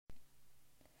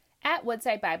At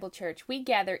Woodside Bible Church, we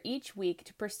gather each week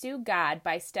to pursue God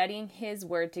by studying His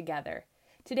Word together.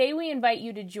 Today, we invite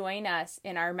you to join us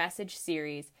in our message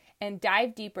series and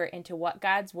dive deeper into what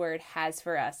God's Word has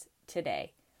for us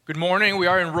today. Good morning. We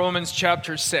are in Romans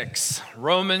chapter 6.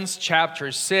 Romans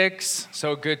chapter 6.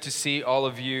 So good to see all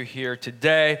of you here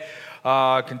today.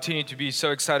 Continue to be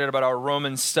so excited about our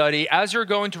Romans study. As you're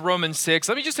going to Romans 6,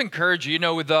 let me just encourage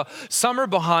you, with the summer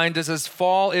behind us as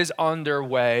fall is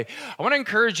underway, I want to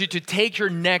encourage you to take your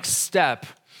next step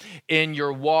in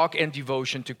your walk and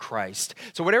devotion to Christ.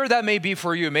 So whatever that may be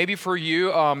for you, maybe for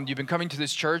you, you've been coming to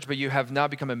this church, but you have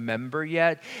not become a member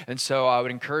yet. And so I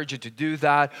would encourage you to do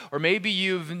that. Or maybe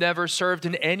you've never served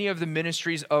in any of the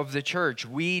ministries of the church.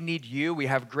 We need you. We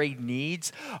have great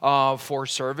needs for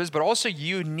service, but also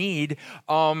you need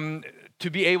to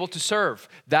be able to serve.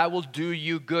 That will do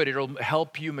you good. It'll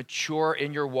help you mature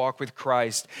in your walk with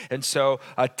Christ. And so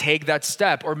take that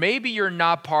step. Or maybe you're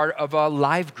not part of a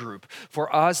life group.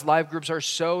 For us, life groups are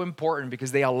so important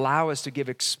because they allow us to give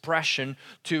expression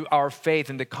to our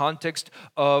faith in the context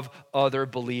of other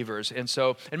believers. And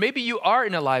maybe you are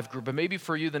in a life group, but maybe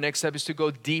for you, the next step is to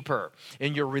go deeper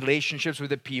in your relationships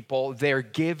with the people there.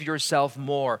 Give yourself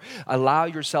more. Allow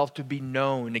yourself to be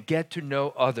known, get to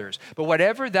know others. But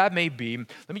whatever that may be,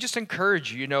 let me just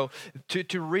encourage you,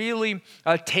 to really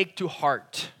take to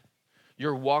heart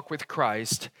your walk with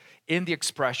Christ in the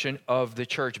expression of the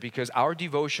church, because our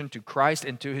devotion to Christ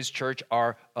and to His church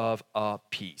are of a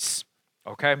piece.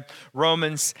 Okay?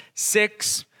 Romans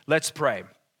 6, let's pray.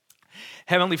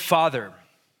 Heavenly Father,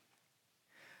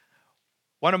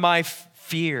 one of my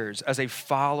fears as a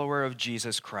follower of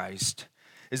Jesus Christ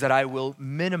is that I will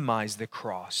minimize the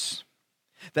cross.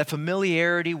 That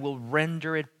familiarity will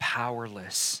render it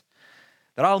powerless.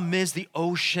 That I'll miss the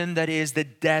ocean that is the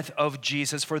death of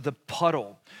Jesus for the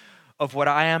puddle of what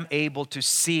I am able to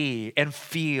see and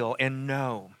feel and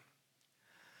know.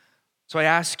 So I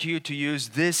ask you to use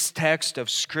this text of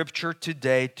Scripture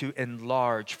today to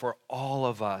enlarge for all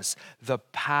of us the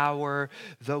power,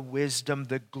 the wisdom,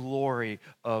 the glory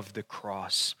of the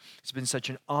cross. It's been such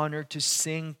an honor to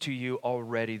sing to you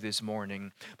already this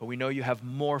morning, but we know you have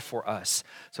more for us.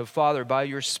 So Father, by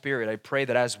your Spirit, I pray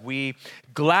that as we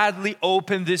gladly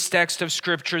open this text of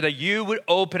Scripture, that you would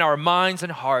open our minds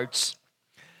and hearts,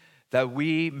 that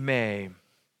we may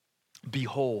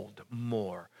behold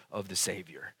more of the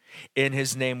Savior. In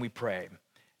His name we pray,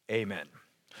 amen.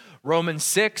 Romans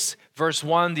 6, verse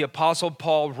 1, the Apostle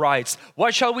Paul writes,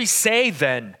 "What shall we say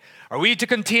then? Are we to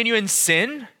continue in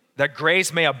sin, that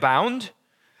grace may abound?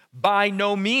 By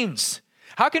no means.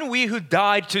 How can we who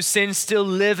died to sin still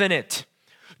live in it?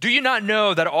 Do you not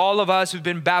know that all of us who've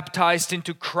been baptized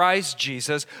into Christ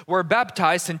Jesus were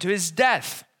baptized into His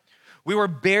death? We were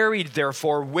buried,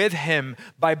 therefore, with Him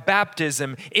by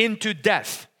baptism into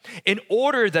death, in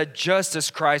order that just as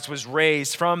Christ was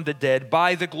raised from the dead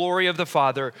by the glory of the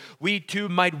Father, we too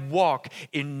might walk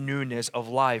in newness of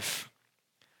life.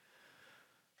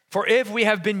 For if we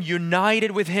have been united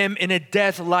with Him in a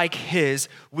death like His,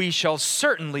 we shall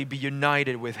certainly be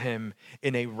united with Him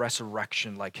in a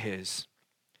resurrection like His.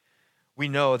 We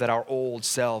know that our old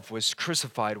self was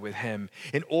crucified with Him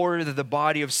in order that the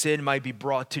body of sin might be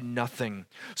brought to nothing,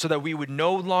 so that we would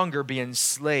no longer be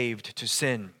enslaved to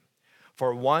sin.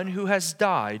 For one who has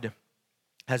died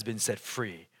has been set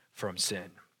free from sin."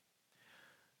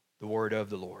 The word of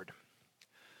the Lord.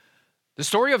 The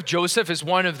story of Joseph is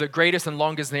one of the greatest and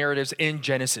longest narratives in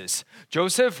Genesis.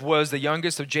 Joseph was the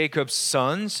youngest of Jacob's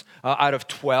sons out of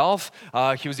 12.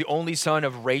 He was the only son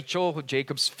of Rachel,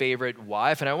 Jacob's favorite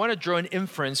wife. And I want to draw an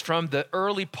inference from the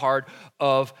early part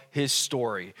of his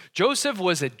story. Joseph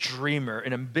was a dreamer,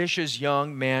 an ambitious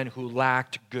young man who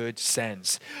lacked good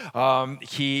sense.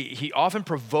 He often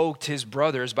provoked his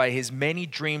brothers by his many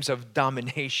dreams of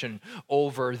domination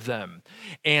over them.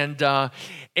 And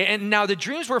now the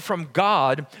dreams were from God,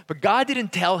 but God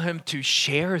didn't tell him to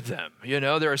share them.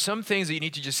 There are some things that you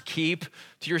need to just keep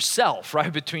to yourself,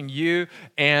 right? Between you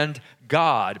and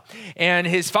God. And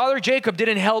his father Jacob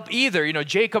didn't help either.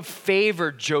 Jacob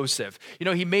favored Joseph.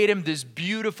 He made him this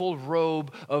beautiful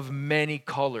robe of many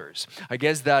colors. I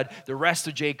guess that the rest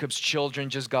of Jacob's children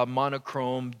just got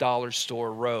monochrome dollar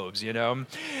store robes,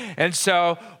 And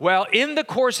so, in the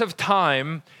course of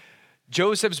time,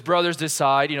 Joseph's brothers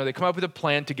decide, they come up with a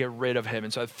plan to get rid of him.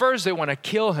 And so at first they want to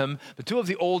kill him, but two of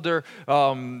the older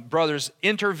brothers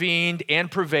intervened and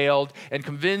prevailed and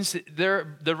convinced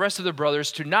the rest of the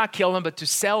brothers to not kill him, but to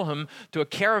sell him to a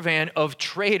caravan of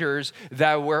traders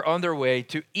that were on their way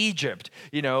to Egypt.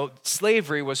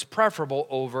 Slavery was preferable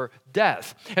over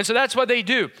death. And so that's what they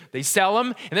do. They sell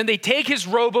him, and then they take his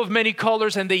robe of many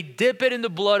colors and they dip it in the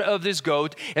blood of this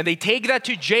goat, and they take that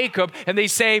to Jacob and they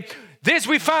say, "This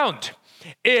we found.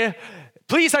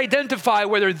 Please identify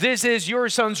whether this is your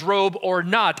son's robe or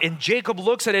not." And Jacob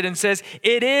looks at it and says,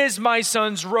 "It is my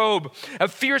son's robe. A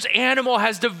fierce animal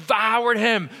has devoured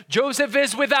him. Joseph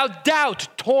is without doubt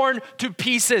torn to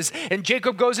pieces." And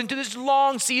Jacob goes into this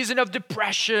long season of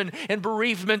depression and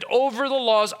bereavement over the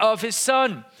loss of his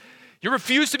son. He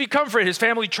refused to be comforted. His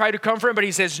family tried to comfort him, but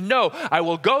he says, "No, I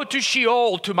will go to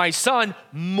Sheol to my son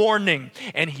mourning."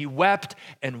 And he wept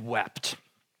and wept.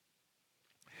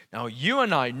 Now, you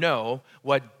and I know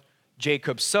what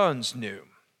Jacob's sons knew,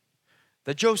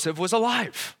 that Joseph was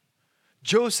alive.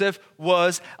 Joseph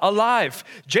was alive.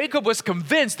 Jacob was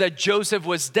convinced that Joseph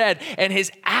was dead, and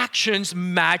his actions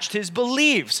matched his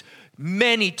beliefs.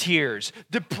 Many tears,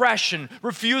 depression,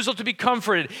 refusal to be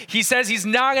comforted. He says he's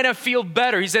not going to feel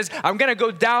better. He says, "I'm going to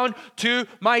go down to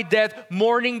my death,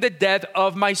 mourning the death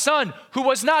of my son, who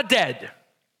was not dead."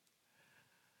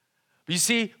 You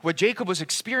see, what Jacob was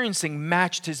experiencing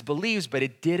matched his beliefs, but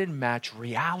it didn't match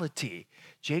reality.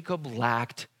 Jacob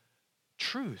lacked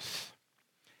truth.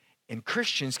 And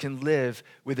Christians can live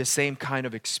with the same kind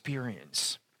of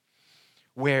experience,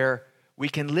 where we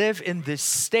can live in this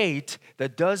state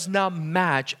that does not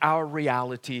match our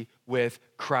reality with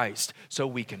Christ. So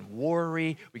we can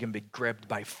worry, we can be gripped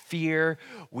by fear,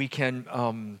 we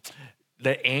can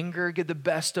let anger get the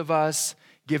best of us,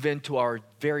 give in to our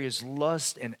various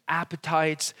lusts and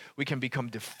appetites. We can become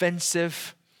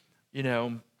defensive,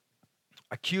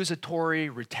 accusatory,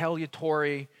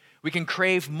 retaliatory. We can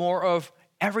crave more of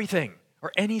everything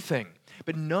or anything.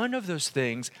 But none of those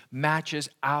things matches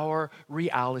our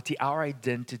reality, our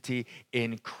identity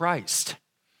in Christ.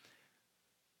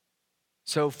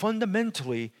 So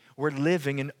fundamentally, we're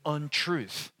living in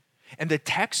untruth. And the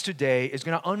text today is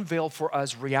going to unveil for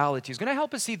us reality. It's going to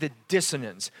help us see the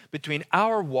dissonance between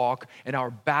our walk and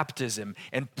our baptism,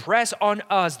 and press on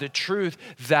us the truth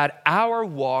that our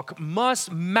walk must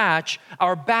match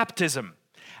our baptism.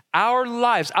 Our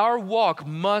lives, our walk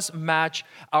must match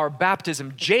our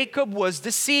baptism. Jacob was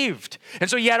deceived. And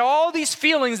so he had all these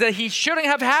feelings that he shouldn't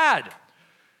have had.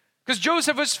 Because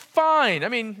Joseph was fine.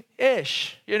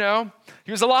 Ish, he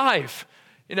was alive.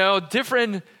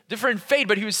 Different fate,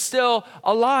 but he was still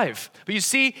alive. But you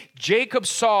see, Jacob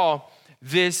saw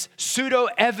this pseudo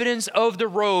evidence of the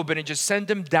robe, and it just sent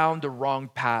him down the wrong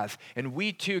path. And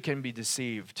we too can be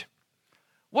deceived.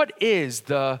 What is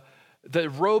the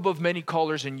robe of many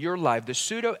colors in your life, the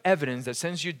pseudo evidence that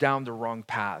sends you down the wrong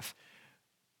path,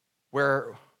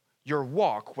 where your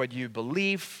walk, what you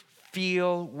believe,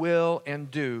 feel, will,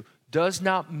 and do, does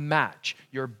not match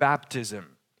your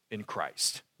baptism in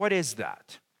Christ? What is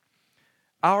that?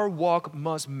 Our walk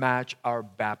must match our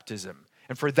baptism.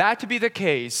 And for that to be the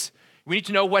case, we need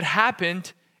to know what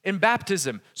happened in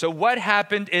baptism. So what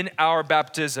happened in our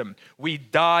baptism? We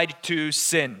died to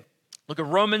sin. Look at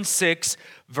Romans 6,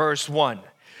 verse 1.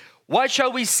 "What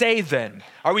shall we say then?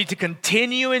 Are we to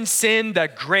continue in sin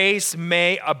that grace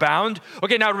may abound?"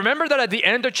 Okay, now remember that at the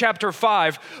end of chapter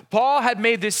 5, Paul had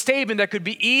made this statement that could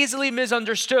be easily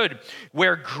misunderstood.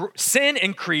 Where sin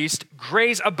increased,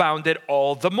 grace abounded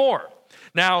all the more.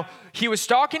 Now, he was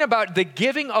talking about the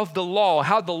giving of the law,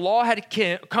 how the law had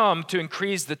come to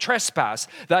increase the trespass.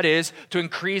 That is, to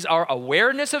increase our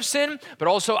awareness of sin, but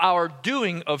also our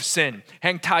doing of sin.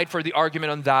 Hang tight for the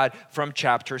argument on that from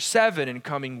chapter 7 in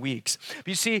coming weeks. But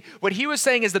you see, what he was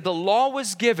saying is that the law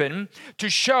was given to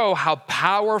show how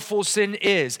powerful sin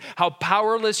is, how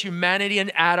powerless humanity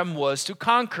and Adam was to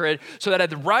conquer it, so that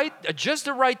at just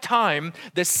the right time,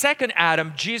 the second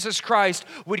Adam, Jesus Christ,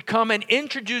 would come and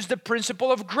introduce the principle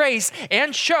of grace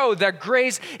and show that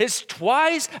grace is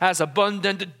twice as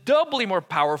abundant, doubly more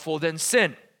powerful than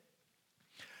sin.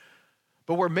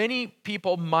 But where many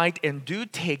people might and do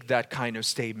take that kind of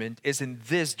statement is in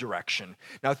this direction.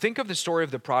 Now think of the story of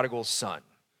the prodigal son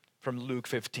from Luke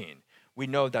 15. We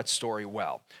know that story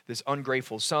well. This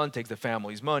ungrateful son takes the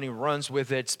family's money, runs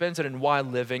with it, spends it in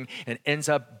wild living, and ends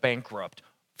up bankrupt,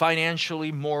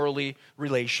 financially, morally,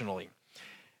 relationally.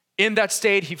 In that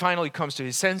state, he finally comes to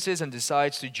his senses and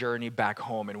decides to journey back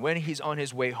home. And when he's on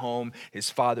his way home,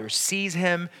 his father sees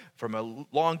him from a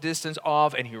long distance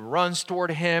off, and he runs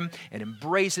toward him and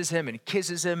embraces him and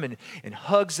kisses him and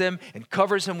hugs him and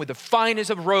covers him with the finest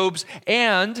of robes,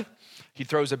 and he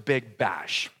throws a big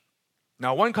bash.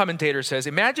 Now, one commentator says,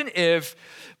 imagine if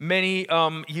many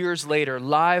years later,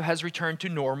 life has returned to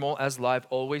normal, as life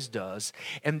always does,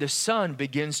 and the son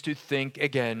begins to think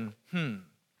again,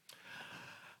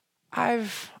 I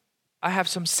have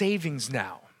some savings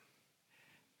now,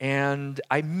 and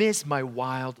I miss my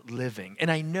wild living,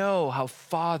 and I know how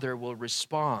Father will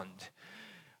respond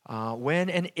when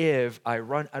and if I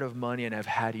run out of money and I've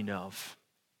had enough.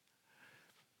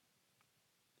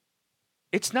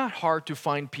 It's not hard to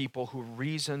find people who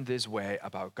reason this way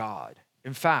about God.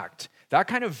 In fact, that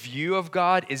kind of view of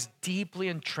God is deeply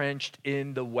entrenched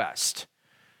in the West.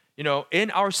 You know, in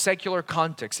our secular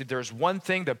context, if there's one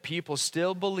thing that people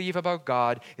still believe about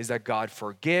God, is that God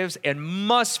forgives and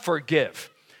must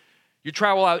forgive. You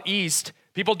travel out east,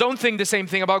 people don't think the same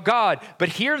thing about God, but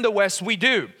here in the West, we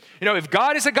do. You know, if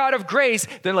God is a God of grace,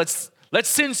 then let's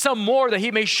sin some more that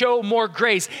he may show more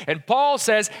grace. And Paul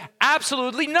says,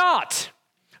 absolutely not.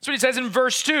 That's what he says in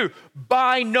verse 2,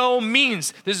 by no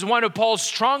means. This is one of Paul's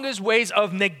strongest ways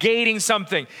of negating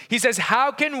something. He says,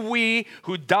 how can we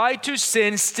who died to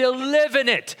sin still live in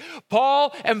it?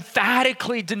 Paul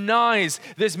emphatically denies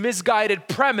this misguided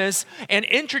premise and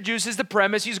introduces the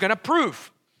premise he's going to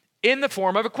prove in the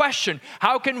form of a question.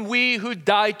 How can we who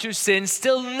died to sin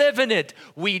still live in it?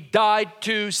 We died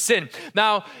to sin.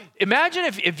 Now, imagine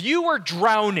if you were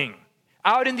drowning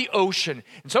out in the ocean,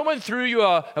 and someone threw you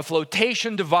a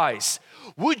flotation device.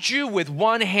 Would you, with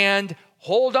one hand,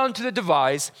 hold onto the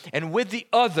device, and with the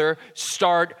other,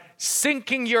 start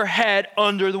sinking your head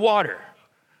under the water?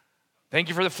 Thank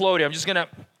you for the floaty. I'm just going to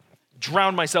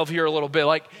drown myself here a little bit.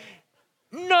 Like,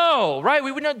 no, right?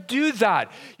 We would not do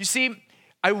that. You see,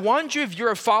 I want you, if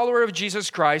you're a follower of Jesus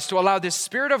Christ, to allow the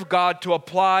Spirit of God to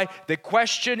apply the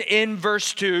question in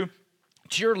verse 2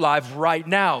 to your life right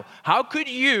now. How could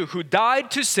you who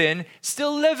died to sin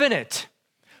still live in it?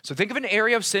 So think of an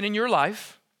area of sin in your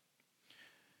life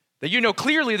that you know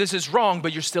clearly this is wrong,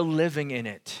 but you're still living in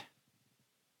it.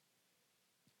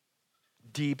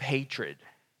 Deep hatred,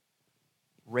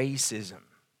 racism,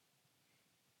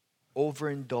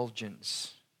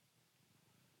 overindulgence,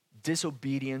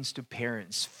 disobedience to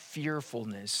parents,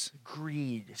 fearfulness,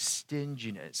 greed,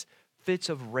 stinginess, fits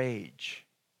of rage,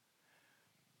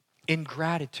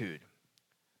 ingratitude,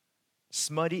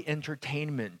 smutty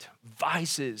entertainment,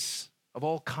 vices of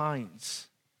all kinds,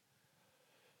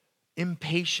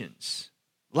 impatience,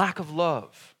 lack of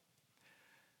love.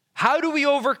 How do we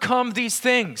overcome these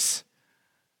things?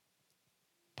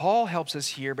 Paul helps us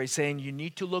here by saying you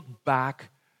need to look back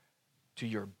to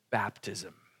your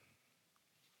baptism.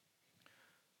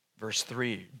 Verse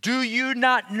 3, do you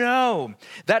not know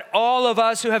that all of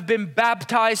us who have been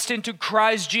baptized into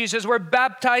Christ Jesus were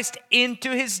baptized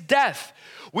into his death?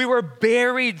 We were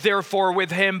buried, therefore, with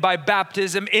him by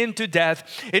baptism into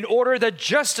death, in order that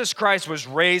just as Christ was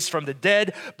raised from the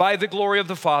dead by the glory of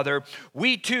the Father,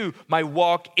 we too might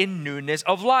walk in newness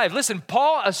of life. Listen,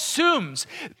 Paul assumes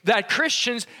that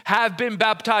Christians have been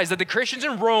baptized, that the Christians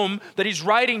in Rome that he's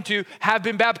writing to have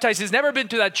been baptized. He's never been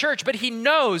to that church, but he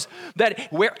knows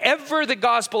that wherever the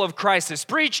gospel of Christ is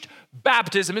preached,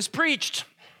 baptism is preached.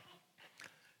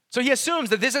 So he assumes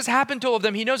that this has happened to all of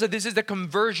them. He knows that this is the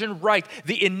conversion rite,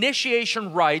 the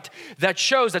initiation rite that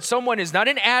shows that someone is not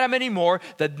in Adam anymore,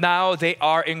 that now they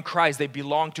are in Christ. They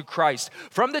belong to Christ.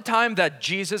 From the time that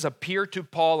Jesus appeared to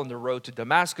Paul on the road to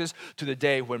Damascus to the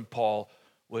day when Paul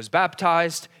was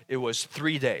baptized, it was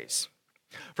 3 days.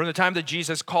 From the time that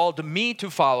Jesus called me to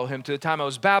follow him to the time I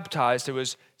was baptized, it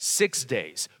was 6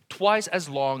 days, twice as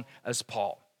long as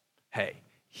Paul. Hey,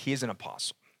 he's an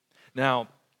apostle. Now,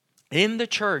 in the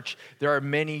church, there are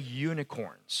many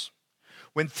unicorns.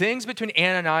 When things between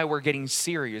Anna and I were getting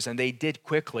serious, and they did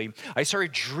quickly, I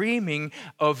started dreaming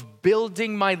of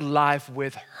building my life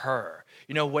with her.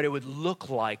 You know, what it would look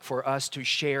like for us to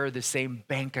share the same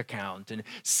bank account and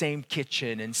same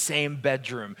kitchen and same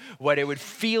bedroom. What it would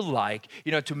feel like,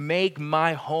 you know, to make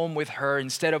my home with her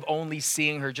instead of only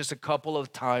seeing her just a couple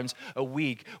of times a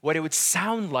week. What it would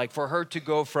sound like for her to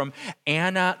go from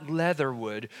Anna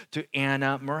Leatherwood to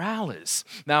Anna Morales.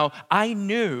 Now, I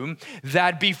knew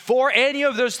that before any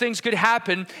of those things could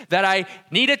happen, that I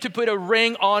needed to put a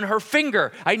ring on her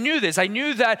finger. I knew this. I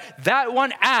knew that that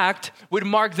one act would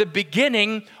mark the beginning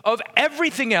of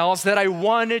everything else that I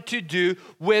wanted to do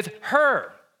with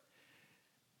her.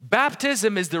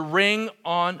 Baptism is the ring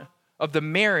on of the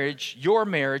marriage, your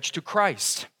marriage to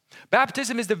Christ.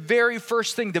 Baptism is the very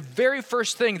first thing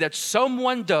that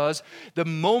someone does the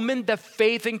moment that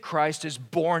faith in Christ is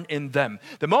born in them.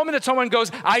 The moment that someone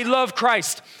goes, I love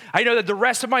Christ, I know that the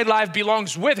rest of my life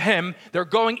belongs with him, they're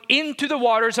going into the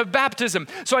waters of baptism.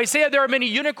 So I say that there are many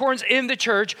unicorns in the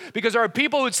church because there are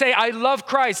people who say, I love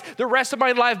Christ, the rest of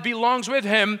my life belongs with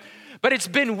him, but it's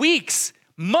been weeks,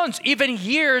 months, even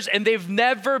years, and they've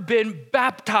never been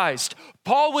baptized.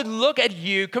 Paul would look at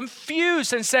you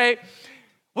confused and say,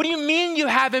 what do you mean you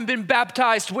haven't been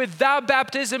baptized? Without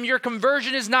baptism, your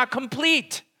conversion is not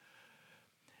complete.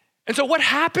 And so what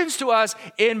happens to us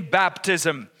in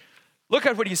baptism? Look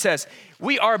at what he says.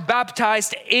 We are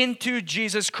baptized into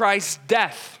Jesus Christ's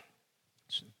death.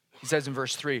 He says in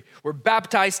verse 3, we're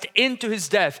baptized into his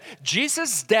death.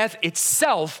 Jesus' death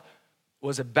itself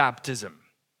was a baptism.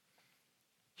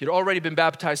 He'd already been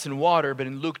baptized in water, but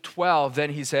in Luke 12,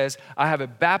 then he says, I have a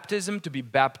baptism to be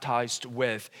baptized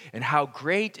with, and how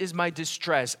great is my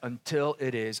distress until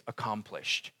it is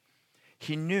accomplished.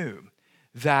 He knew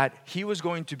that he was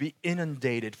going to be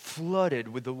inundated, flooded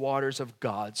with the waters of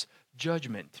God's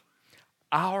judgment.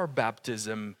 Our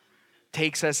baptism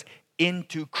takes us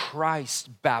into Christ's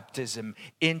baptism,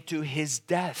 into his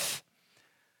death.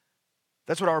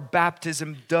 That's what our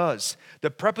baptism does. The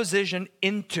preposition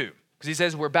into, because he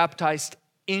says we're baptized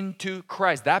into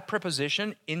Christ. That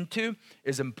preposition, into,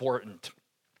 is important.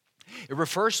 It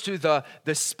refers to the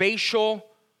spatial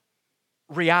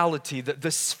reality,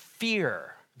 the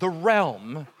sphere, the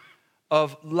realm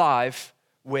of life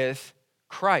with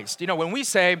Christ. You know, when we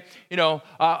say,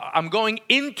 I'm going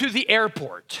into the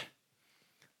airport,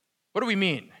 what do we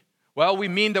mean? Well, we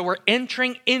mean that we're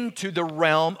entering into the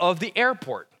realm of the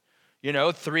airport.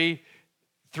 3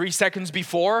 seconds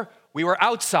before, we were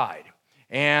outside.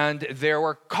 And there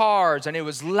were cars, and it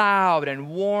was loud and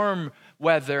warm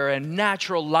weather and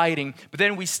natural lighting. But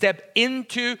then we step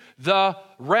into the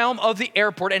realm of the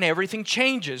airport, and everything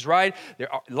changes, right?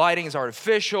 Lighting is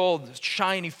artificial,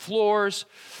 shiny floors,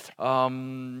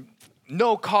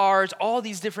 no cars, all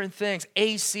these different things,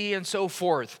 AC and so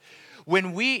forth.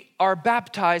 When we are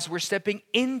baptized, we're stepping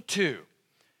into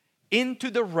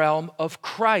the realm of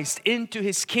Christ, into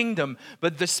his kingdom.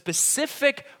 But the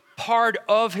specific part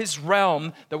of his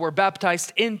realm that we're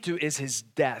baptized into is his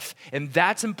death. And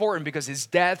that's important because his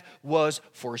death was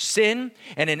for sin.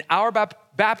 And in our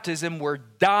baptism, we're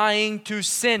dying to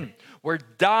sin. We're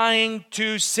dying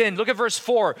to sin. Look at verse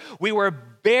 4. We were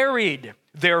buried,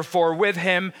 therefore, with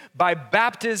him by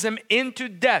baptism into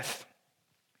death,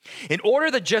 in order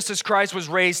that just as Christ was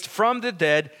raised from the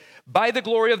dead by the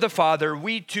glory of the Father,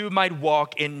 we too might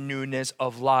walk in newness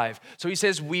of life. So he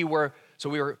says we were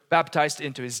baptized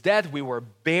into his death. We were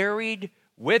buried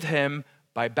with him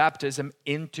by baptism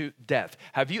into death.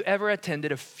 Have you ever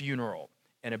attended a funeral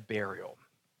and a burial?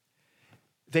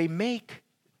 They make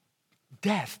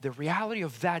death, the reality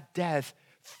of that death,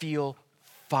 feel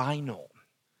final,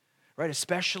 right?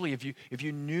 Especially if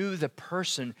you knew the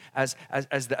person as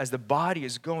the body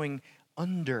is going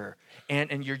under,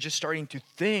 and you're just starting to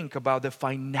think about the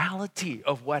finality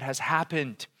of what has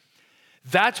happened.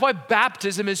 That's why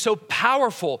baptism is so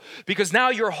powerful, because now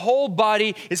your whole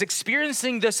body is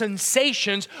experiencing the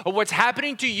sensations of what's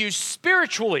happening to you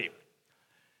spiritually.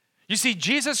 You see,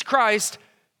 Jesus Christ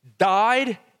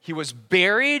died, he was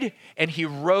buried, and he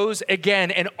rose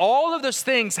again. And all of those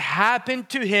things happened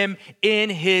to him in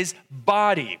his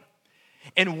body.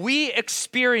 And we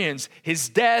experience his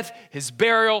death, his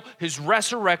burial, his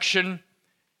resurrection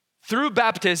through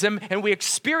baptism, and we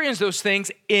experience those things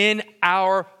in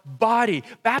our body.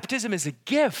 Baptism is a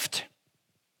gift.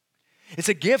 It's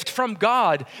a gift from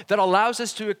God that allows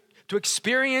us to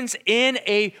experience in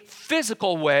a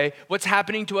physical way what's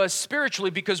happening to us spiritually,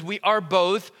 because we are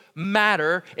both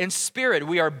matter and spirit.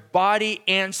 We are body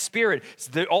and spirit. It's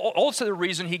also the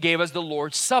reason he gave us the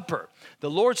Lord's Supper. The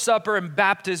Lord's Supper and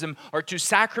baptism are two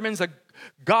sacraments that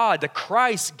God, that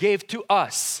Christ, gave to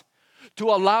us to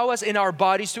allow us in our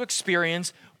bodies to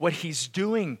experience what he's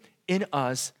doing in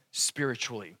us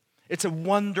spiritually. It's a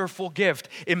wonderful gift.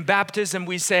 In baptism,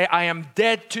 we say, I am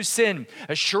dead to sin.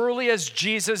 As surely as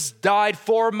Jesus died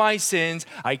for my sins,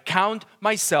 I count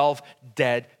myself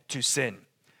dead to sin.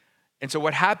 And so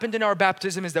what happened in our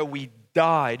baptism is that we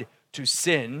died to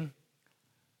sin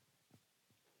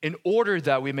in order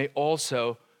that we may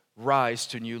also rise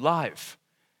to new life.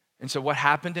 And so what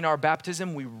happened in our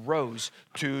baptism? We rose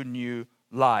to new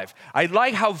life. I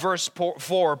like how verse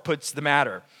 4 puts the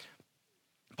matter.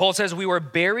 Paul says, we were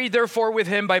buried, therefore, with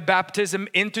him by baptism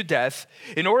into death,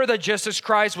 in order that just as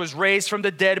Christ was raised from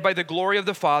the dead by the glory of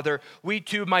the Father, we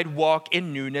too might walk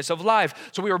in newness of life.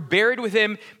 So we were buried with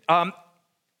him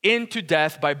into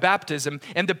death by baptism.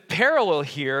 And the parallel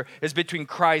here is between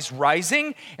Christ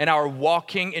rising and our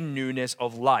walking in newness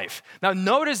of life. Now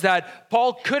notice that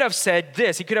Paul could have said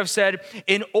this. He could have said,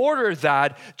 in order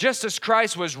that just as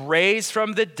Christ was raised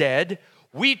from the dead,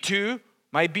 we too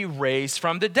might be raised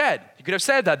from the dead. He could have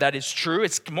said that. That is true.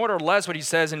 It's more or less what he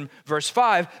says in verse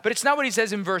 5, but it's not what he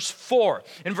says in verse 4.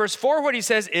 In verse 4, what he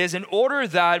says is, in order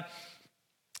that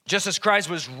just as Christ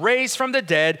was raised from the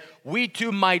dead, we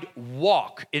too might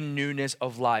walk in newness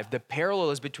of life. The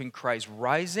parallel is between Christ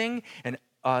rising and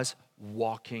us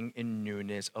walking in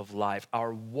newness of life.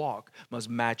 Our walk must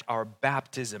match our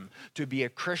baptism. To be a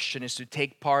Christian is to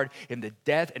take part in the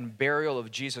death and burial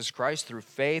of Jesus Christ through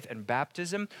faith and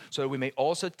baptism, so that we may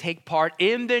also take part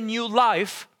in the new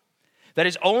life that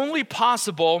is only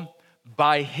possible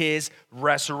by his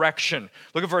resurrection.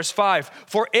 Look at verse 5.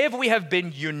 For if we have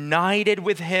been united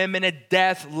with him in a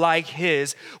death like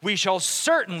his, we shall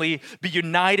certainly be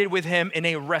united with him in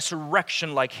a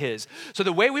resurrection like his. So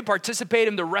the way we participate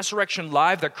in the resurrection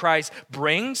life that Christ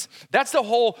brings, that's the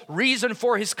whole reason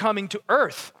for his coming to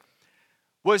earth,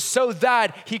 was so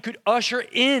that he could usher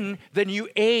in the new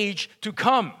age to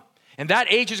come. And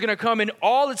that age is going to come in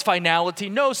all its finality,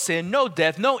 no sin, no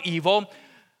death, no evil.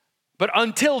 But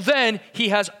until then, he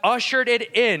has ushered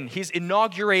it in. He's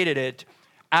inaugurated it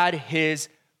at his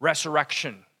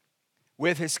resurrection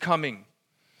with his coming.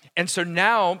 And so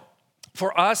now,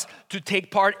 for us to take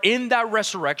part in that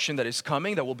resurrection that is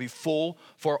coming, that will be full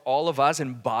for all of us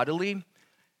and bodily,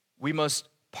 we must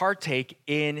partake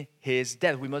in his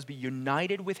death. We must be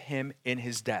united with him in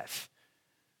his death.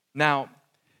 Now,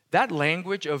 that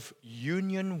language of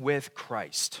union with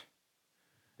Christ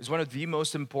is one of the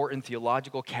most important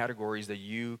theological categories that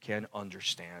you can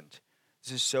understand.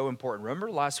 This is so important. Remember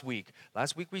last week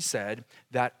we said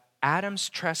that Adam's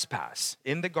trespass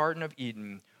in the Garden of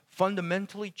Eden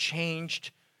fundamentally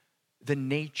changed the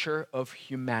nature of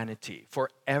humanity for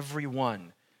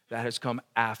everyone that has come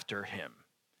after him.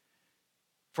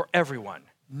 For everyone.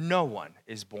 No one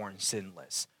is born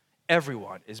sinless.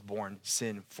 Everyone is born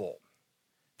sinful.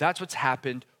 That's what's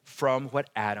happened from what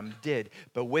Adam did.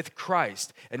 But with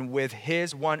Christ and with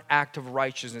his one act of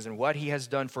righteousness and what he has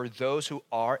done for those who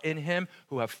are in him,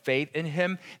 who have faith in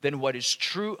him, then what is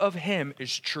true of him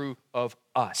is true of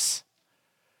us.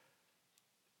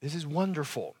 This is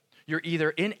wonderful. You're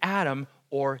either in Adam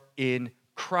or in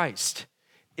Christ.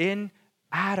 In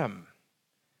Adam,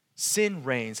 sin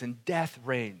reigns and death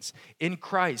reigns. In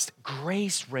Christ,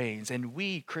 grace reigns, and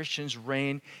we Christians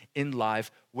reign in life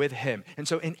with him. And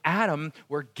so in Adam,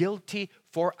 we're guilty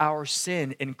for our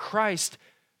sin. In Christ,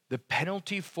 the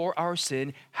penalty for our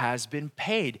sin has been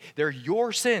paid. They're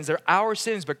your sins, they're our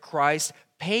sins, but Christ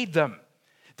paid them.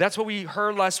 That's what we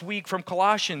heard last week from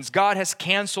Colossians. God has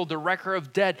canceled the record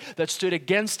of debt that stood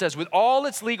against us with all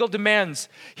its legal demands.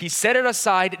 He set it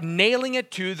aside, nailing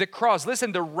it to the cross.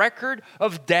 Listen, the record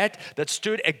of debt that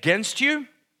stood against you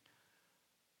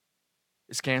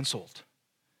is canceled.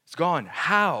 It's gone.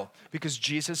 How? Because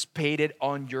Jesus paid it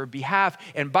on your behalf.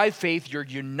 And by faith, you're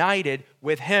united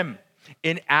with him.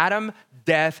 In Adam,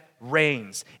 death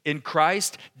reigns. In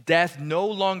Christ, death no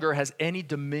longer has any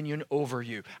dominion over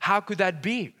you. How could that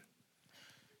be?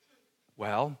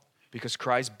 Well, because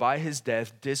Christ, by his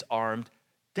death, disarmed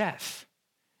death.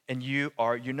 And you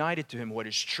are united to him. What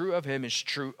is true of him is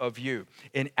true of you.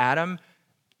 In Adam,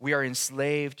 we are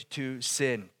enslaved to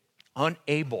sin,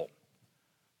 unable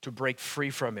to break free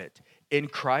from it. In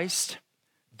Christ,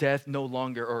 death no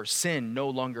longer, or sin no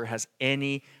longer has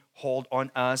any hold on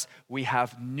us. We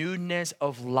have newness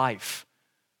of life.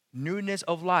 Newness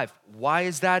of life. Why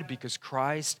is that? Because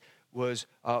Christ was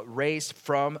raised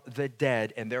from the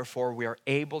dead, and therefore we are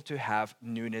able to have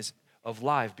newness of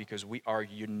life because we are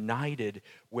united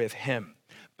with him.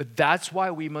 But that's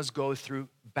why we must go through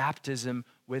baptism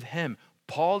with him.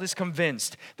 Paul is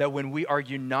convinced that when we are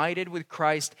united with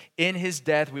Christ in his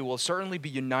death, we will certainly be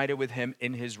united with him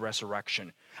in his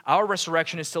resurrection. Our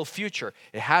resurrection is still future.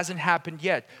 It hasn't happened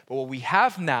yet. But what we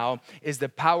have now is the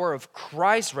power of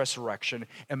Christ's resurrection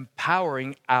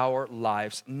empowering our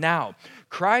lives now.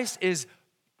 Christ is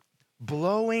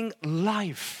blowing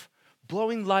life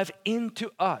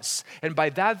into us. And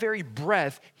by that very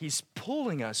breath, he's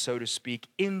pulling us, so to speak,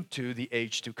 into the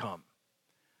age to come.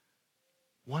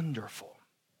 Wonderful.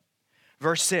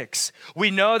 Verse 6,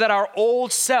 we know that our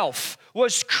old self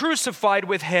was crucified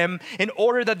with him in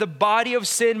order that the body of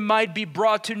sin might be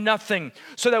brought to nothing,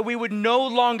 so that we would no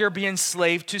longer be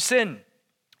enslaved to sin.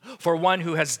 For one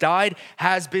who has died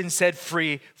has been set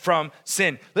free from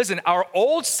sin. Listen, our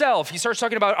old self, he starts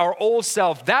talking about our old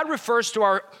self. That refers to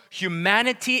our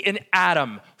humanity in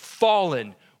Adam,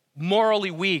 fallen,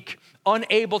 morally weak,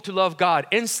 unable to love God,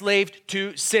 enslaved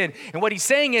to sin. And what he's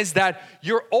saying is that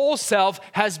your old self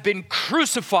has been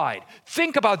crucified.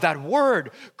 Think about that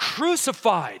word,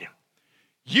 crucified.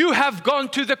 You have gone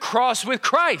to the cross with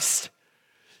Christ.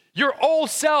 Your old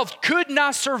self could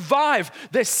not survive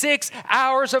the 6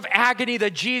 hours of agony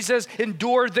that Jesus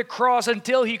endured the cross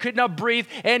until he could not breathe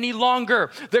any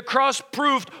longer. The cross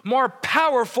proved more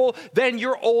powerful than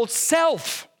your old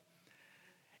self.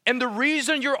 And the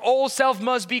reason your old self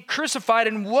must be crucified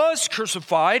and was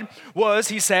crucified was,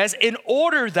 he says, in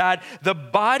order that the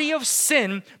body of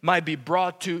sin might be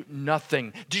brought to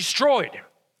nothing, destroyed.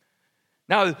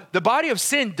 Now, the body of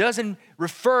sin doesn't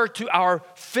refer to our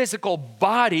physical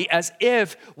body as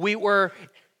if we were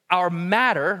our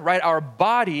matter, right? Our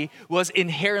body was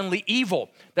inherently evil.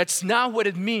 That's not what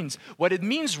it means. What it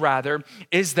means, rather,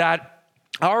 is that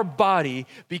our body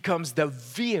becomes the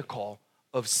vehicle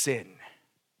of sin.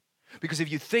 Because if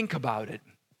you think about it,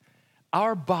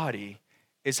 our body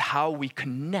is how we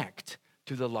connect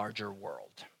to the larger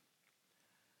world.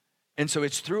 And so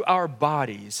it's through our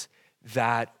bodies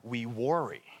that we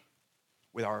worry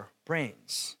with our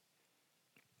brains,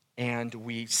 and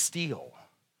we steal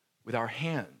with our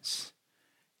hands,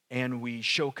 and we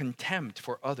show contempt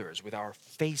for others with our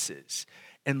faces,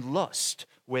 and lust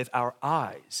with our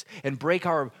eyes, and break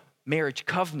our marriage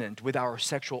covenant with our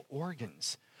sexual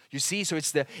organs. You see, so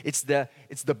it's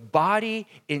the body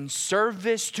in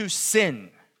service to sin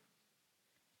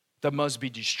that must be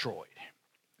destroyed.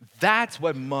 That's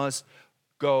what must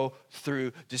go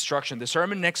through destruction. The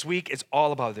sermon next week is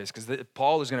all about this, because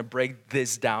Paul is going to break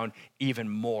this down even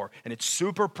more. And it's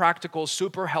super practical,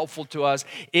 super helpful to us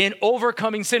in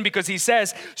overcoming sin, because he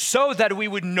says, so that we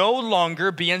would no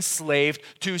longer be enslaved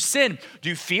to sin. Do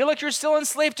you feel like you're still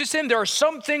enslaved to sin? There are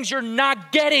some things you're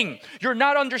not getting, you're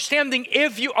not understanding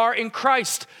if you are in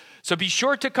Christ. So be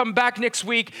sure to come back next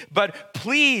week, but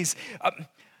please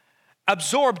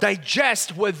absorb,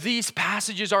 digest what these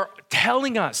passages are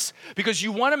telling us, because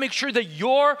you want to make sure that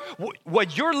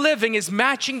what you're living is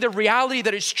matching the reality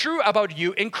that is true about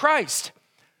you in Christ.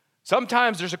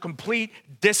 Sometimes there's a complete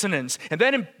dissonance. And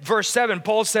then in verse 7,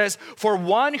 Paul says, for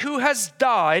one who has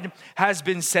died has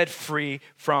been set free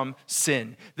from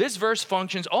sin. This verse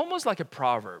functions almost like a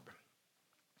proverb.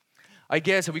 I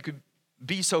guess if we could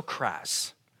be so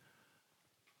crass,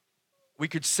 we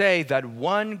could say that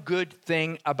one good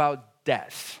thing about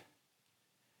death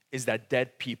is that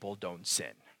dead people don't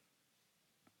sin.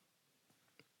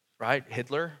 Right?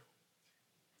 Hitler,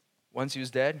 once he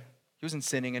was dead, he wasn't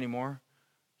sinning anymore.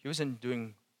 He wasn't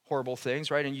doing horrible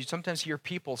things, right? And you sometimes hear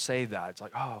people say that. It's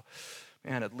like, oh,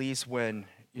 man, at least when,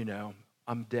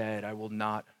 I'm dead, I will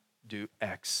not do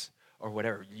X or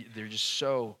whatever. They're just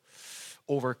so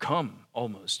overcome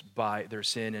almost by their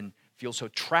sin and feel so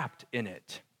trapped in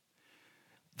it.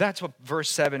 That's what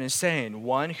verse 7 is saying.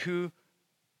 One who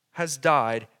has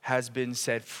died has been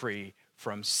set free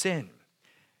from sin.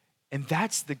 And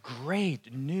that's the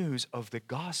great news of the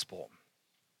gospel.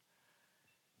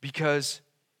 Because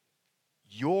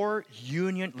your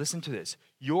union, listen to this,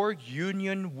 your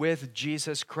union with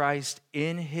Jesus Christ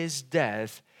in his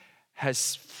death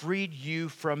has freed you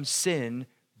from sin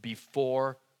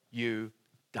before you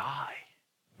die.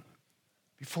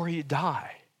 Before you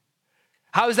die.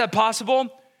 How is that possible?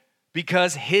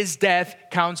 Because his death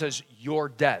counts as your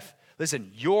death. Listen,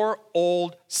 your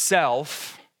old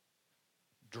self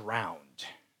drowned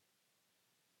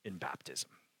in baptism.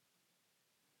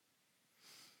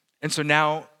 And so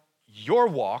now your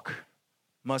walk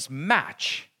must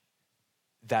match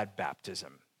that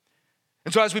baptism.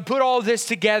 And so as we put all this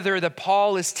together that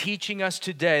Paul is teaching us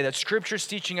today, that Scripture is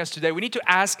teaching us today, we need to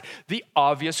ask the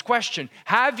obvious question.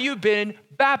 Have you been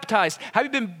baptized? Have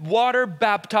you been water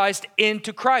baptized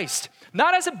into Christ?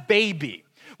 Not as a baby,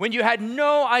 when you had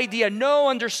no idea, no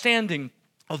understanding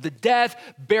of the death,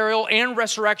 burial, and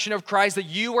resurrection of Christ that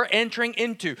you were entering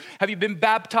into. Have you been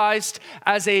baptized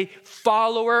as a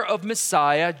follower of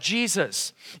Messiah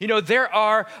Jesus? There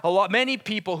are many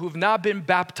people who've not been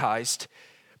baptized.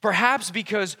 Perhaps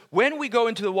because when we go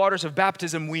into the waters of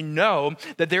baptism, we know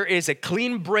that there is a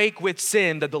clean break with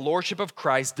sin that the Lordship of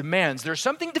Christ demands. There's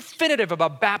something definitive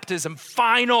about baptism,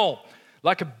 final,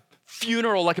 like a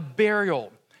funeral, like a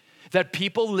burial, that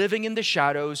people living in the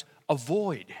shadows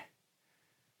avoid.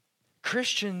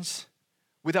 Christians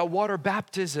without water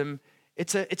baptism,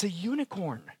 it's a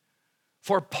unicorn.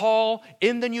 For Paul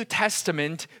in the New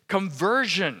Testament,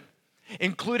 conversion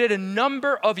included a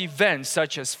number of events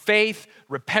such as faith,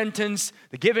 repentance,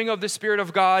 the giving of the Spirit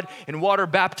of God, and water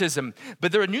baptism.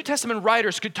 But the New Testament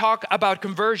writers could talk about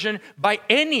conversion by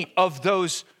any of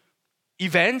those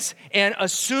events and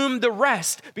assume the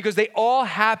rest because they all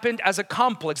happened as a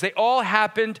complex. They all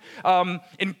happened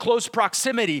in close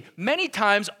proximity, many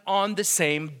times on the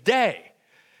same day.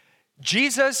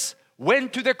 Jesus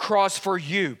went to the cross for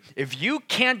you. If you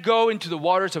can't go into the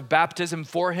waters of baptism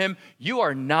for him, you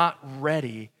are not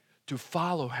ready to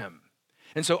follow him.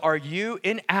 And so are you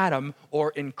in Adam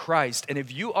or in Christ? And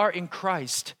if you are in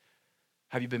Christ,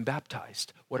 have you been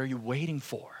baptized? What are you waiting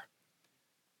for?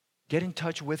 Get in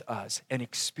touch with us and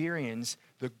experience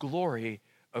the glory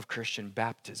of Christian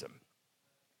baptism.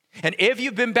 And if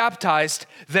you've been baptized,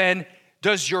 then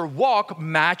does your walk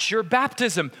match your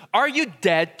baptism? Are you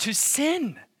dead to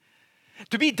sin?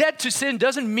 To be dead to sin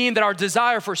doesn't mean that our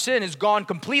desire for sin is gone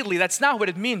completely. That's not what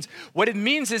it means. What it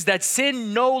means is that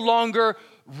sin no longer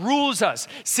rules us.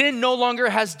 Sin no longer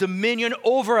has dominion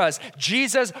over us.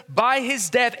 Jesus, by his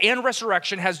death and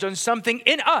resurrection, has done something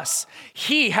in us.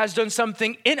 He has done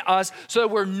something in us so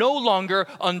that we're no longer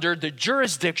under the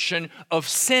jurisdiction of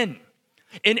sin.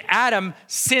 In Adam,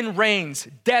 sin reigns,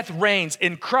 death reigns.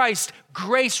 In Christ,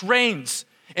 grace reigns.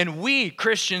 And we,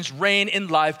 Christians, reign in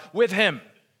life with him.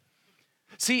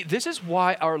 See, this is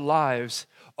why our lives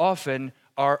often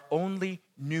are only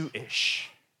new-ish.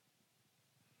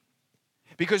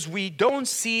 Because we don't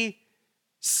see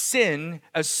sin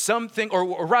as something,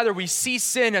 or rather we see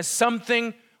sin as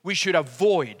something we should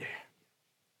avoid,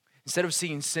 instead of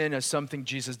seeing sin as something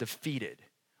Jesus defeated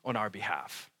on our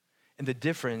behalf. And the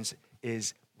difference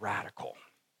is radical.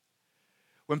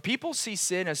 When people see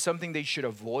sin as something they should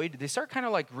avoid, they start kind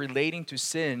of like relating to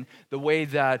sin the way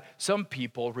that some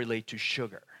people relate to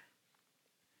sugar.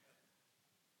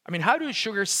 I mean, how do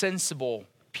sugar-sensible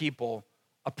people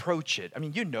approach it? I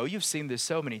mean, you've seen this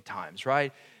so many times,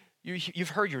 right? You've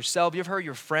heard yourself, you've heard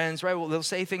your friends, right? Well, they'll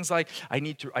say things like, I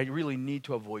really need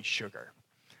to avoid sugar.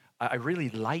 I really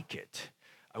like it.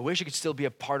 I wish it could still be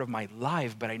a part of my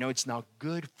life, but I know it's not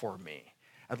good for me.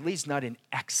 At least not in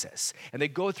excess. And they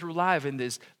go through life in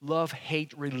this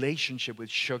love-hate relationship with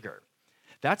sugar.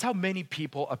 That's how many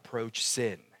people approach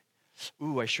sin.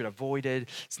 Ooh, I should avoid it.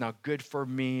 It's not good for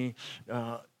me.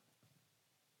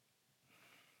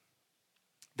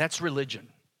 That's religion.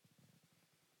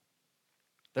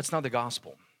 That's not the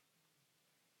gospel.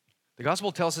 The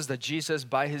gospel tells us that Jesus,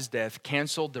 by his death,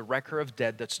 canceled the record of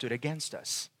debt that stood against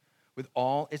us with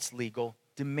all its legal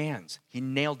demands. He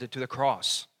nailed it to the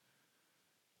cross.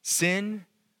 Sin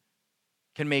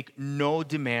can make no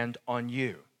demand on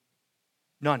you.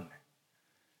 None.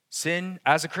 Sin,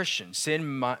 as a Christian,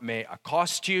 sin may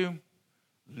accost you,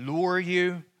 lure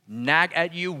you, nag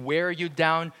at you, wear you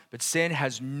down, but sin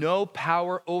has no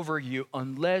power over you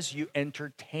unless you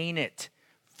entertain it,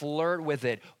 flirt with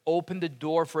it, open the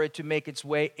door for it to make its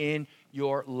way in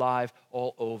your life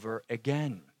all over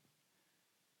again.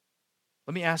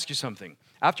 Let me ask you something.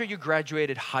 After you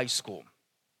graduated high school,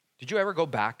 did you ever go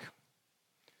back?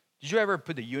 Did you ever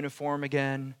put the uniform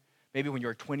again? Maybe when you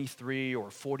were 23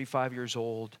 or 45 years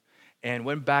old and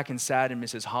went back and sat in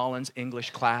Mrs. Holland's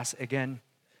English class again?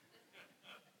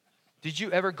 Did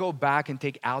you ever go back and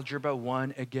take Algebra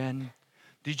 1 again?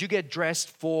 Did you get dressed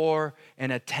for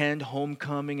and attend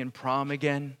homecoming and prom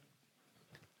again?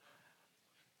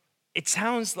 It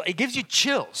sounds like, it gives you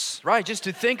chills, right? Just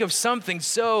to think of something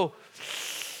so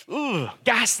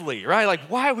ghastly, right? Like,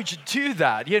 why would you do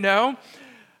that, you know?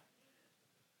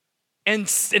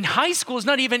 And in high school is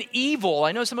not even evil.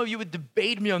 I know some of you would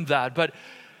debate me on that, but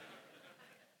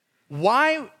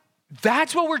why?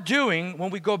 That's what we're doing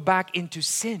when we go back into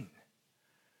sin.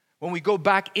 When we go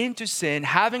back into sin,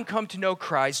 having come to know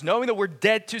Christ, knowing that we're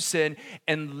dead to sin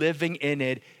and living in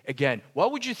it again.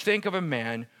 What would you think of a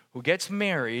man who gets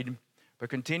married but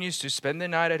continues to spend the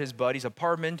night at his buddy's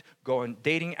apartment, go on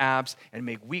dating apps, and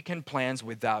make weekend plans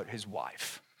without his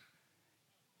wife?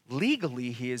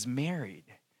 Legally, he is married,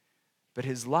 but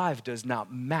his life does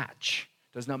not match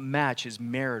his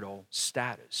marital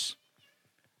status.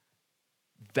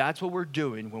 That's what we're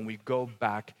doing when we go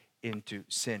back into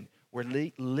sin. We're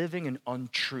living in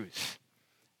untruth.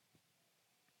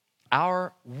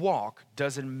 Our walk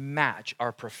doesn't match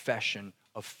our profession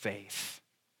of faith.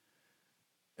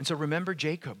 And so remember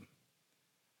Jacob.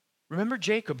 Remember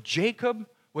Jacob. Jacob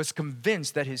was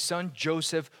convinced that his son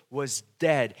Joseph was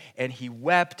dead, and he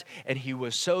wept, and he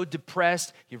was so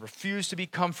depressed, he refused to be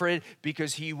comforted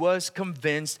because he was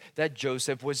convinced that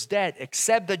Joseph was dead,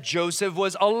 except that Joseph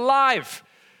was alive.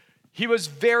 He was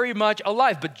very much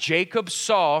alive, but Jacob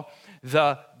saw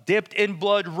the dipped in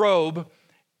blood robe,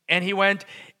 and he went,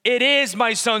 "It is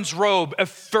my son's robe. A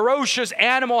ferocious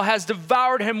animal has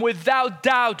devoured him. Without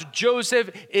doubt, Joseph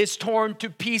is torn to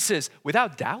pieces."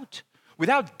 Without doubt?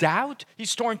 Without doubt,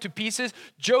 he's torn to pieces.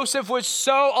 Joseph was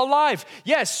so alive.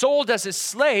 Yes, sold as a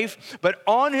slave, but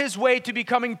on his way to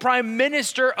becoming prime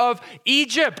minister of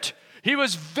Egypt. He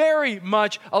was very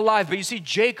much alive. But you see,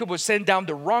 Jacob was sent down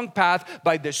the wrong path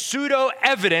by the pseudo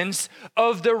evidence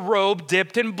of the robe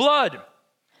dipped in blood.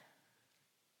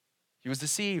 He was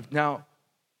deceived. Now,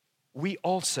 we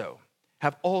also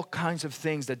have all kinds of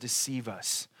things that deceive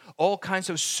us. All kinds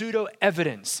of pseudo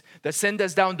evidence that send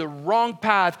us down the wrong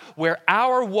path where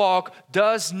our walk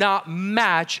does not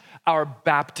match our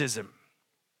baptism.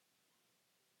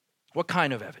 What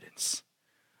kind of evidence?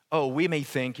 Oh, we may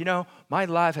think, my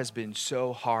life has been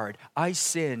so hard. I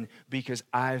sin because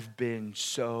I've been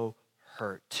so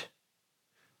hurt.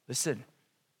 Listen,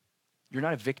 you're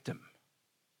not a victim.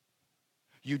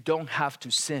 You don't have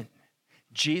to sin.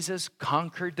 Jesus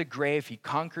conquered the grave. He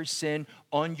conquered sin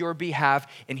on your behalf,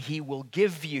 and he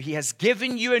has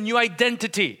given you a new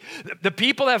identity. The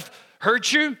people that have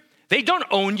hurt you, they don't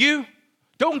own you.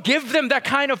 Don't give them that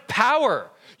kind of power.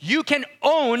 You can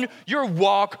own your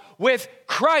walk with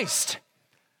Christ.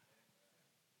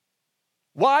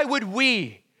 Why would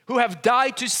we who have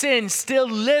died to sin still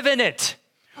live in it?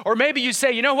 Or maybe you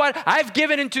say, you know what? I've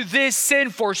given into this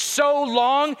sin for so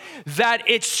long that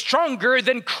it's stronger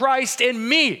than Christ in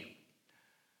me.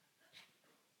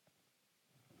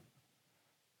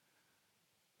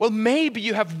 Well, maybe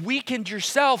you have weakened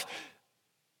yourself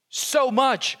so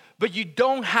much, but you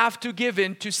don't have to give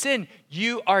in to sin.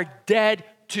 You are dead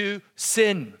to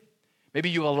sin. Maybe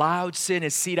you allowed sin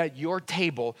a seat at your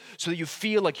table so that you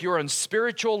feel like you're on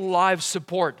spiritual life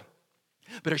support.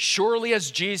 But as surely as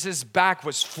Jesus' back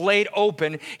was flayed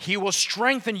open, he will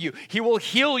strengthen you. He will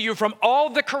heal you from all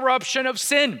the corruption of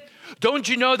sin. Don't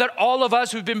you know that all of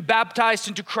us who've been baptized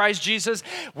into Christ Jesus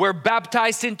were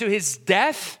baptized into his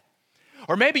death?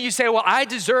 Or maybe you say, well, I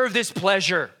deserve this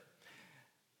pleasure.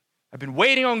 I've been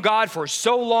waiting on God for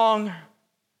so long,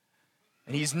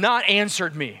 and he's not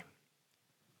answered me.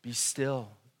 Be still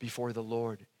before the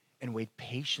Lord and wait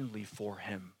patiently for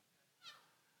him.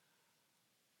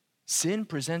 Sin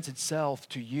presents itself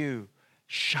to you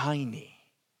shiny,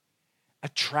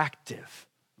 attractive,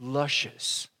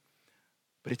 luscious,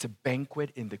 but it's a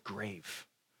banquet in the grave.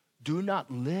 Do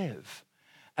not live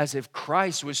as if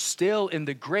Christ was still in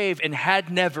the grave and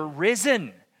had never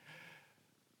risen.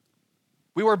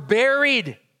 We were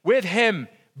buried with him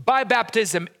by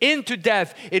baptism into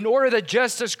death, in order that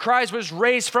just as Christ was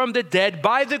raised from the dead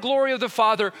by the glory of the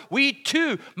Father, we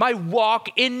too might walk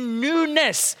in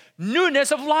newness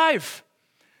of life.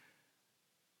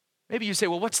 Maybe you say,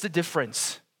 well, what's the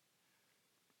difference?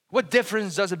 What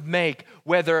difference does it make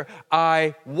whether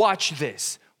I watch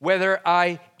this, whether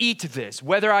I eat this,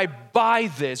 whether I buy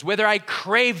this, whether I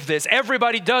crave this?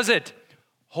 Everybody does it.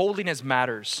 Holiness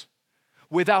matters.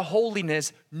 Without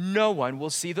holiness, no one will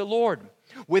see the Lord.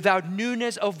 Without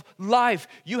newness of life,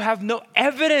 you have no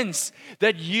evidence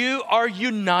that you are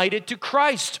united to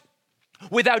Christ.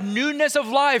 Without newness of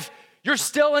life, you're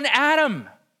still an Adam.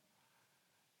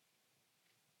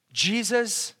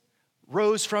 Jesus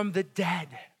rose from the dead.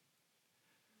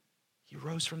 He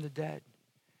rose from the dead.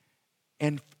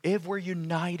 And if we're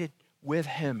united with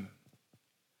him,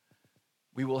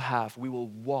 we will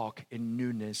walk in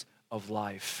newness of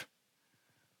life.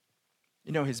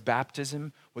 You know, his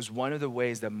baptism was one of the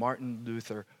ways that Martin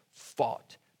Luther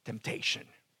fought temptation.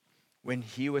 When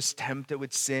he was tempted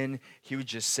with sin, he would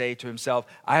just say to himself,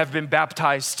 I have been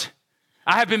baptized.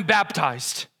 I have been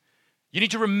baptized. You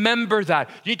need to remember that.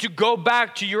 You need to go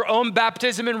back to your own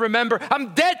baptism and remember,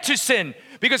 I'm dead to sin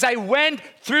because I went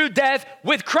through death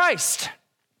with Christ.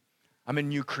 I'm a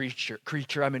new creature.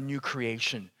 I'm a new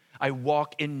creation. I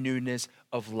walk in newness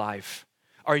of life.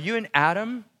 Are you in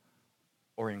Adam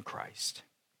or in Christ?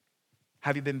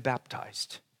 Have you been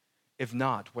baptized? If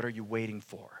not, what are you waiting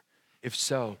for? If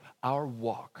so, our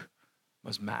walk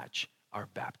must match our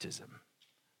baptism.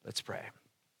 Let's pray.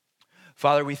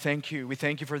 Father, we thank you. We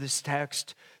thank you for this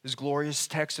text, this glorious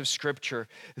text of Scripture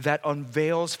that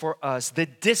unveils for us the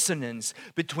dissonance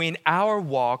between our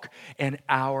walk and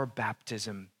our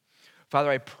baptism. Father,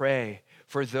 I pray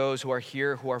for those who are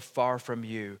here who are far from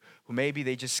you, who maybe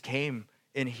they just came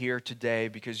in here today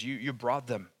because you brought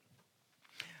them,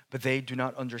 but they do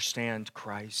not understand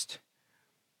Christ.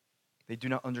 They do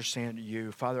not understand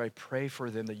you. Father, I pray for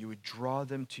them that you would draw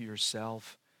them to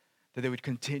yourself, that they would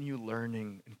continue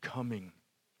learning and coming,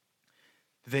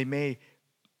 that they may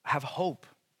have hope,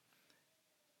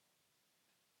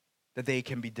 that they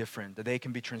can be different, that they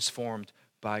can be transformed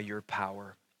by your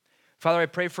power. Father, I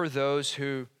pray for those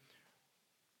who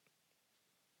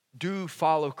do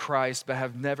follow Christ but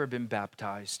have never been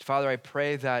baptized. Father, I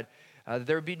pray that that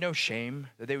there would be no shame,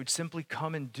 that they would simply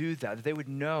come and do that they would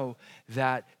know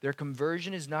that their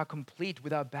conversion is not complete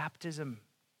without baptism.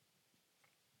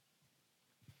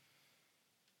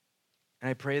 And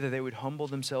I pray that they would humble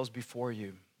themselves before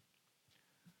you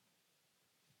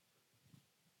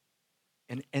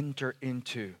and enter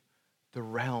into the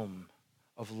realm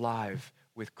of life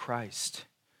with Christ.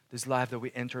 This life that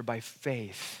we enter by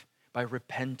faith, by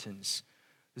repentance.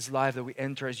 This life that we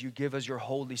enter as you give us your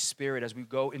Holy Spirit, as we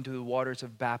go into the waters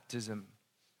of baptism.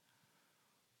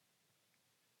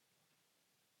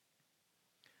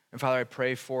 And Father, I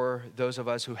pray for those of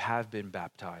us who have been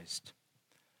baptized.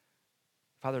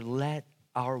 Father, may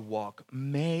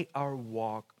our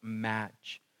walk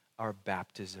match our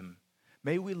baptism.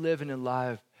 May we live in a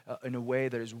way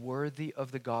that is worthy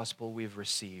of the gospel we've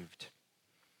received.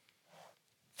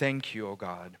 Thank you, O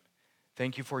God.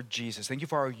 Thank you for Jesus. Thank you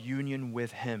for our union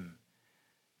with him,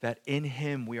 that in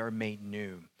him we are made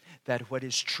new, that what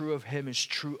is true of him is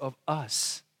true of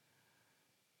us.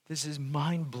 This is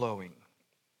mind-blowing,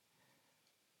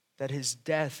 that his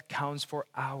death counts for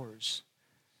ours,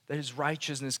 that his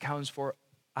righteousness counts for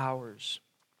ours,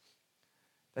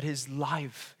 that his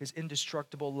life, his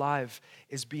indestructible life,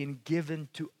 is being given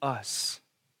to us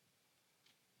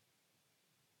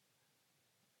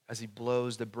as he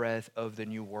blows the breath of the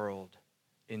new world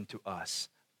into us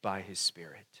by his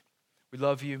Spirit. We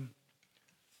love you.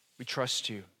 We trust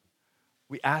you.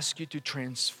 We ask you to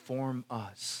transform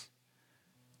us,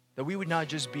 that we would not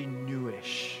just be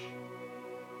newish,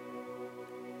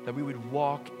 that we would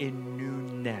walk in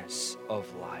newness of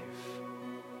life.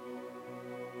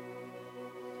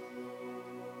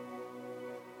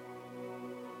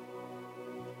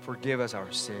 Forgive us our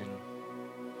sin.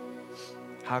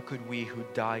 How could we who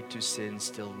died to sin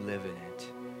still live in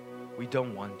it? We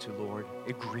don't want to, Lord.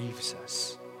 It grieves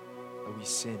us that we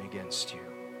sin against you.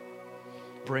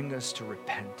 Bring us to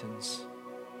repentance.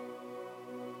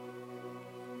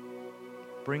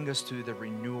 Bring us to the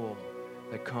renewal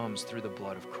that comes through the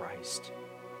blood of Christ.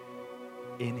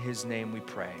 In his name we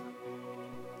pray.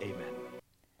 Amen.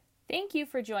 Thank you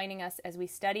for joining us as we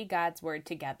study God's Word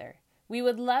together. We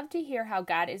would love to hear how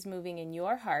God is moving in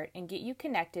your heart and get you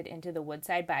connected into the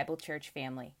Woodside Bible Church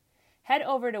family. Head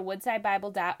over to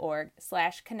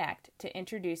woodsidebible.org/connect to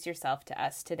introduce yourself to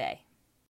us today.